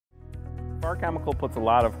Our chemical puts a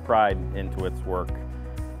lot of pride into its work.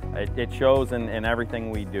 It shows in everything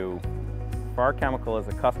we do. Our chemical is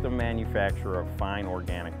a custom manufacturer of fine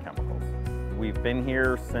organic chemicals. We've been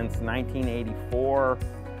here since 1984.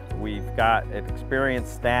 We've got an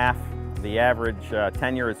experienced staff. The average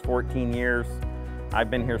tenure is 14 years. I've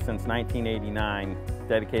been here since 1989,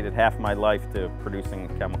 dedicated half my life to producing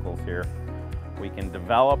chemicals here. We can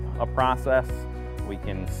develop a process, we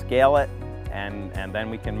can scale it, and then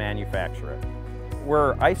we can manufacture it.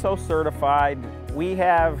 We're ISO certified. We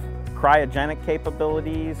have cryogenic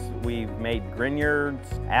capabilities. We've made grignards,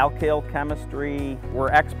 alkyl chemistry. We're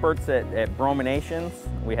experts at brominations.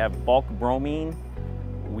 We have bulk bromine.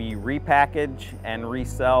 We repackage and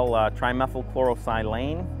resell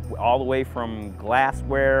trimethylchlorosilane, all the way from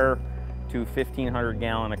glassware to 1,500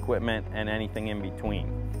 gallon equipment and anything in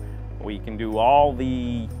between. We can do all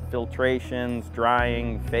the filtrations,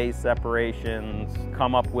 drying, phase separations,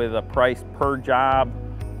 come up with a price per job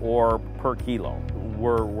or per kilo.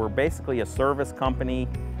 We're basically a service company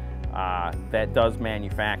that does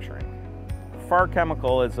manufacturing. Far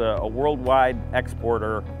Chemical is a worldwide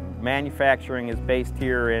exporter. Manufacturing is based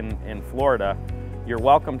here in Florida. You're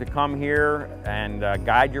welcome to come here and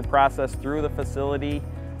guide your process through the facility.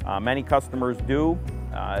 Many customers do.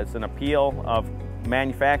 It's an appeal of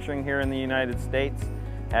manufacturing here in the United States,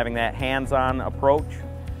 having that hands-on approach.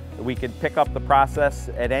 We could pick up the process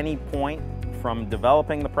at any point, from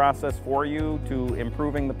developing the process for you to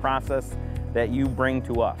improving the process that you bring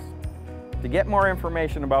to us. To get more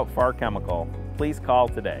information about Far Chemical, please call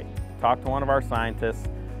today. Talk to one of our scientists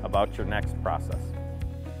about your next process.